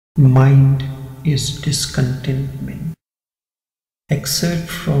Mind is discontentment. Excerpt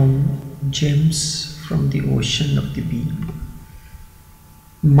from Gems from the Ocean of the Being.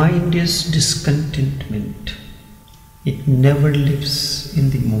 Mind is discontentment. It never lives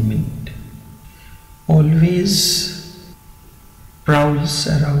in the moment. Always prowls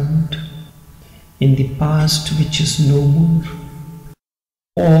around in the past which is no more,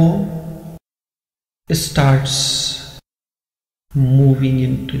 or starts moving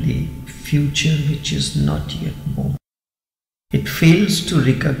into the future which is not yet born. It fails to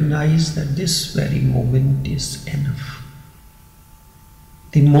recognize that this very moment is enough.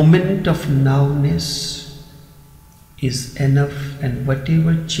 The moment of nowness is enough, and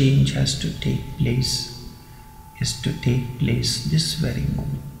whatever change has to take place is to take place this very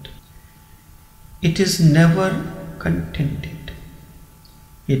moment. It is never contented.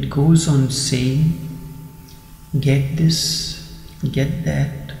 It goes on saying, get this, get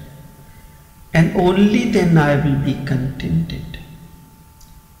that, and only then I will be contented.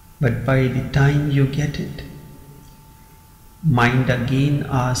 But by the time you get it, mind again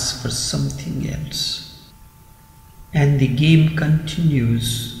asks for something else, and the game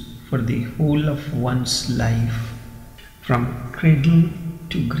continues for the whole of one's life, from cradle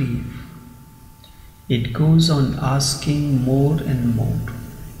to grave. It goes on asking more and more,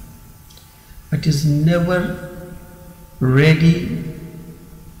 but is never ready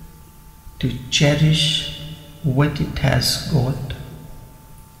to cherish what it has got,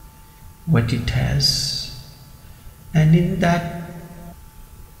 what it has, and in that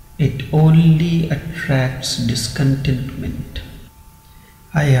it only attracts discontentment.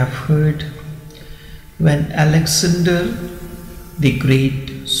 I have heard when Alexander the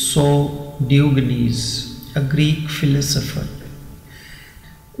Great saw Diogenes, a Greek philosopher,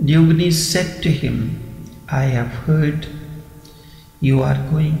 Diogenes said to him, I have heard you are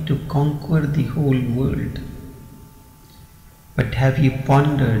going to conquer the whole world, but have you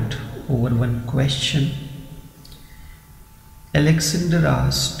pondered over one question? Alexander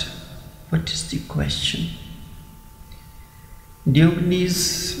asked, what is the question?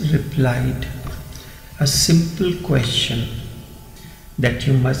 Diogenes replied, a simple question that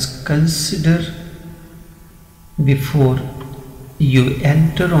you must consider before you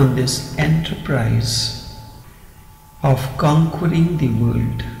enter on this enterprise of conquering the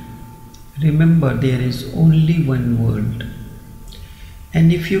world. Remember, there is only one world,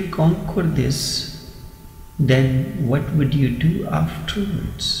 and if you conquer this, then what would you do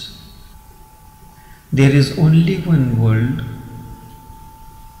afterwards? There is only one world,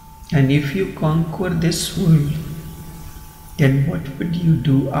 and if you conquer this world, then what would you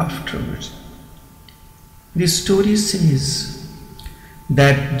do afterwards? The story says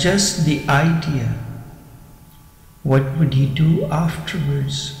that just the idea, what would he do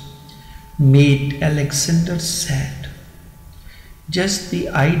afterwards, made Alexander sad. Just the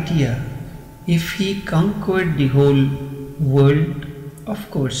idea, if he conquered the whole world,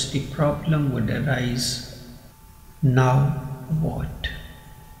 of course the problem would arise. Now what?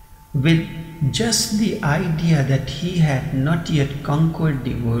 With just the idea that he had not yet conquered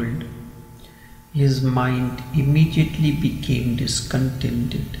the world, his mind immediately became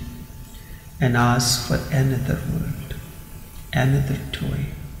discontented and asked for another world, another toy.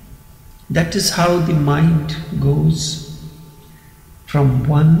 That is how the mind goes from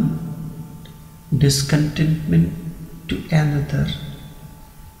one discontentment to another,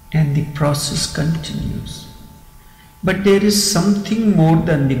 and the process continues. But there is something more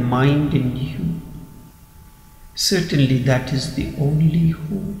than the mind in you. Certainly that is the only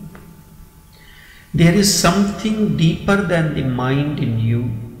hope. There is something deeper than the mind in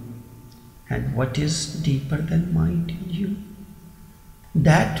you. And what is deeper than mind in you?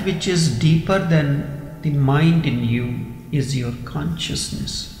 That which is deeper than the mind in you is your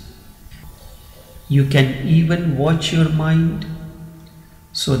consciousness. You can even watch your mind,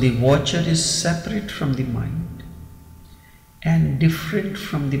 so the watcher is separate from the mind and different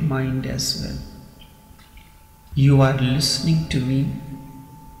from the mind as well. You are listening to me,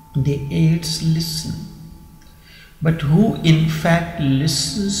 the ears listen. But who in fact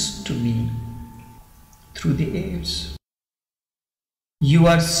listens to me? Through the ears. You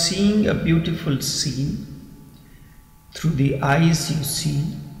are seeing a beautiful scene. Through the eyes you see.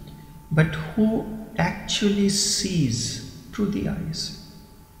 But who actually sees through the eyes?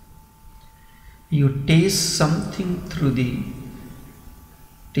 You taste something through the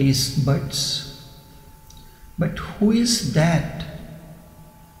taste buds. But who is that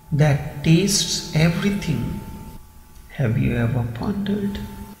tastes everything? Have you ever pondered?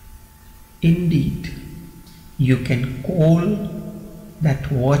 Indeed, you can call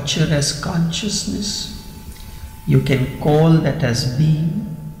that watcher as consciousness. You can call that as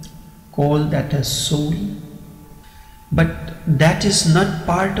being, call that as soul, but that is not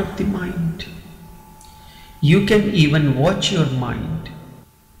part of the mind. You can even watch your mind.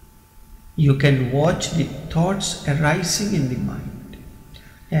 You can watch the thoughts arising in the mind.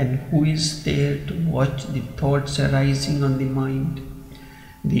 And who is there to watch the thoughts arising on the mind?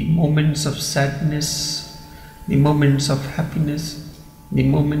 The moments of sadness, the moments of happiness, the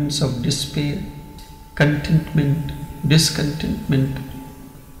moments of despair, contentment, discontentment.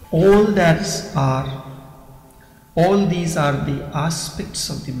 All these are the aspects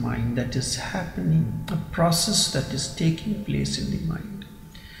of the mind that is happening, a process that is taking place in the mind.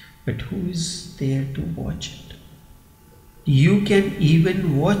 But who is there to watch it? You can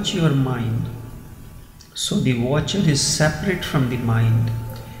even watch your mind. So the watcher is separate from the mind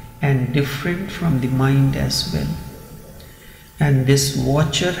and different from the mind as well. And this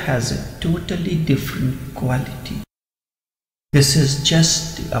watcher has a totally different quality. This is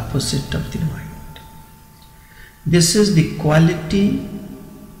just the opposite of the mind. This is the quality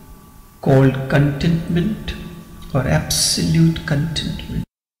called contentment or absolute contentment.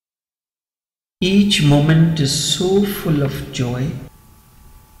 Each moment is so full of joy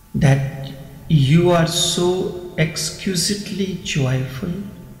that you are so exquisitely joyful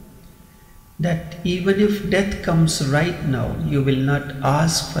that even if death comes right now, you will not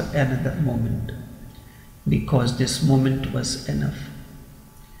ask for another moment, because this moment was enough.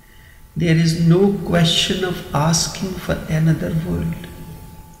 There is no question of asking for another world.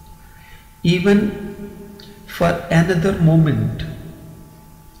 Even for another moment,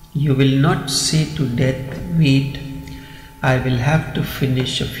 you will not say to death, wait, I will have to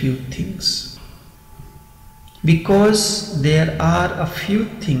finish a few things. Because there are a few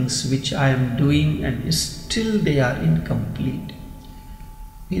things which I am doing and still they are incomplete.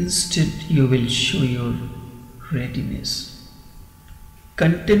 Instead, you will show your readiness.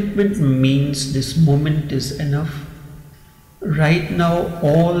 Contentment means this moment is enough. Right now,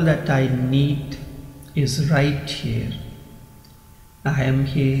 all that I need is right here. I am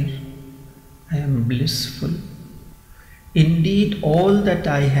here. I am blissful. Indeed, all that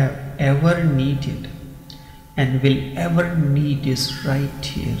I have ever needed and will ever need is right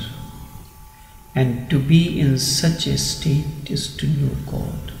here. And to be in such a state is to know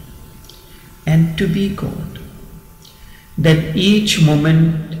God and to be God. Then each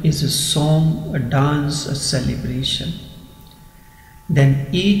moment is a song, a dance, a celebration. Then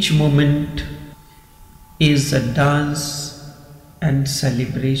each moment is a dance and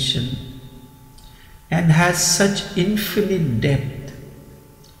celebration and has such infinite depth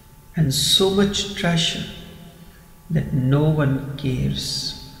and so much treasure that no one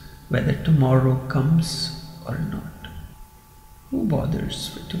cares whether tomorrow comes or not. Who bothers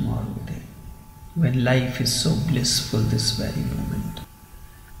for tomorrow then, when life is so blissful this very moment?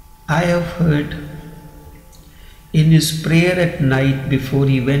 I have heard in his prayer at night before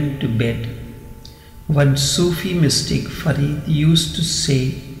he went to bed, one Sufi mystic Farid used to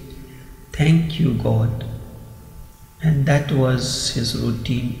say, "Thank you, God." And that was his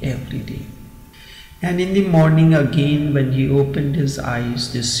routine every day. And in the morning again, when he opened his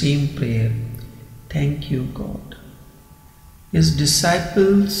eyes, the same prayer, "Thank you, God." His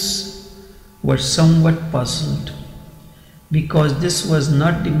disciples were somewhat puzzled because this was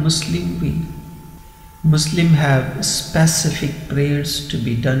not the Muslim way. Muslims have specific prayers to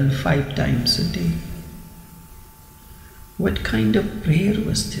be done 5 times a day. What kind of prayer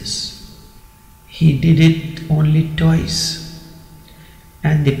was this? He did it only twice.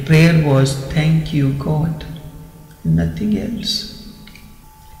 And the prayer was, "Thank you, God," nothing else.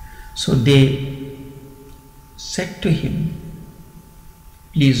 So they said to him,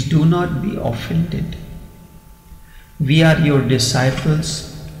 "Please do not be offended. We are your disciples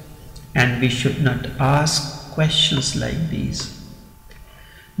and we should not ask questions like these.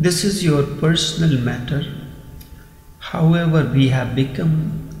 This is your personal matter. However, we have become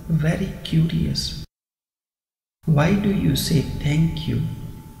very curious. Why do you say thank you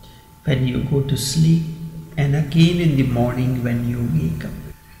when you go to sleep and again in the morning when you wake up?"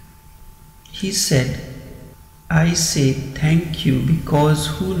 He said, "I say thank you because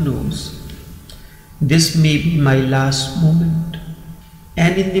who knows, this may be my last moment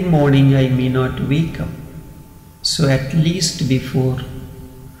and in the morning I may not wake up. So at least before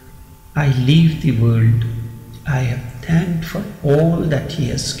I leave the world, I have thanked for all that He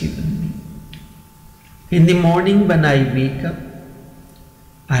has given me. In the morning when I wake up,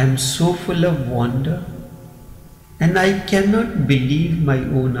 I am so full of wonder and I cannot believe my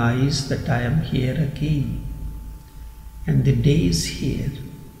own eyes that I am here again. and the day is here.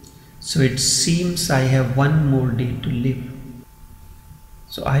 So it seems I have one more day to live.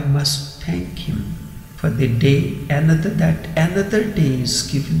 So I must thank Him for the day, that another day is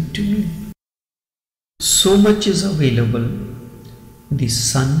given to me. So much is available: the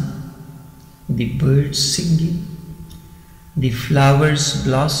sun, the birds singing, the flowers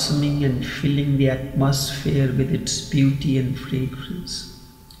blossoming and filling the atmosphere with its beauty and fragrance.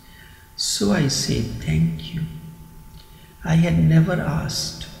 So I say thank you. I had never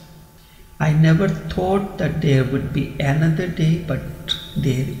asked. I never thought that there would be another day, but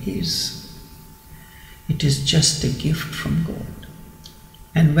there is. It is just a gift from God.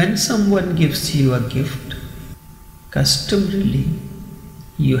 And when someone gives you a gift, customarily,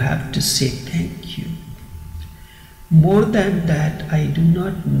 you have to say thank you. More than that, I do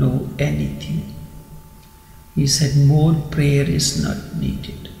not know anything. He said more prayer is not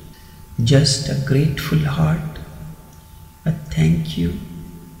needed. Just a grateful heart, a thank you,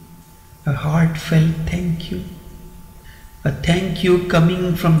 a heartfelt thank you, a thank you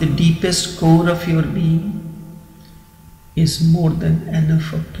coming from the deepest core of your being is more than enough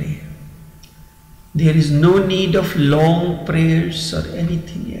for prayer. There is no need of long prayers or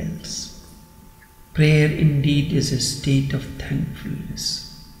anything else. Prayer indeed is a state of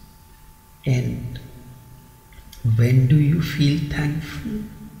thankfulness. And when do you feel thankful?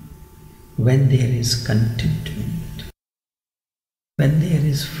 When there is contentment, when there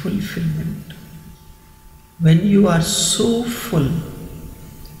is fulfillment, when you are so full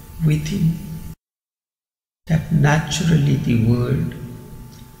within that naturally the word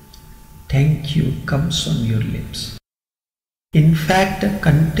thank you comes on your lips. In fact, a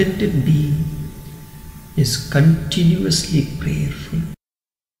contented being is continuously prayerful.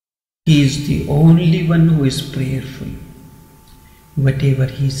 He is the only one who is prayerful. Whatever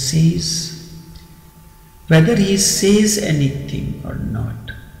he says, whether he says anything or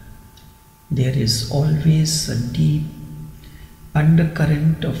not, there is always a deep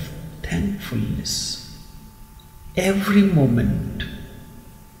undercurrent of thankfulness. Every moment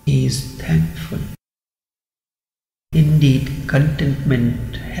he is thankful. Indeed,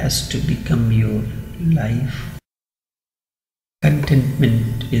 contentment has to become your life.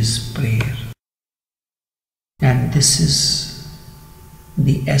 Contentment is prayer. And this is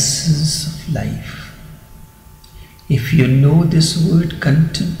the essence of life. If you know this word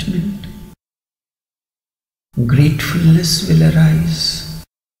contentment, gratefulness will arise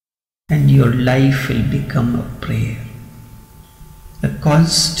and your life will become a prayer. A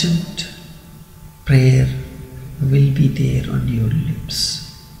constant prayer will be there on your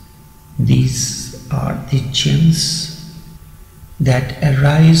lips. These are the gems that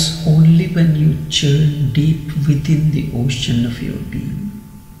arise only when you churn deep within the ocean of your being.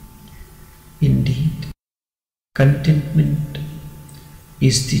 Indeed, contentment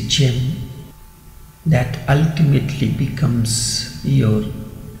is the gem that ultimately becomes your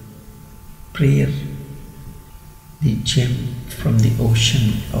prayer, the gem from the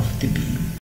ocean of the being.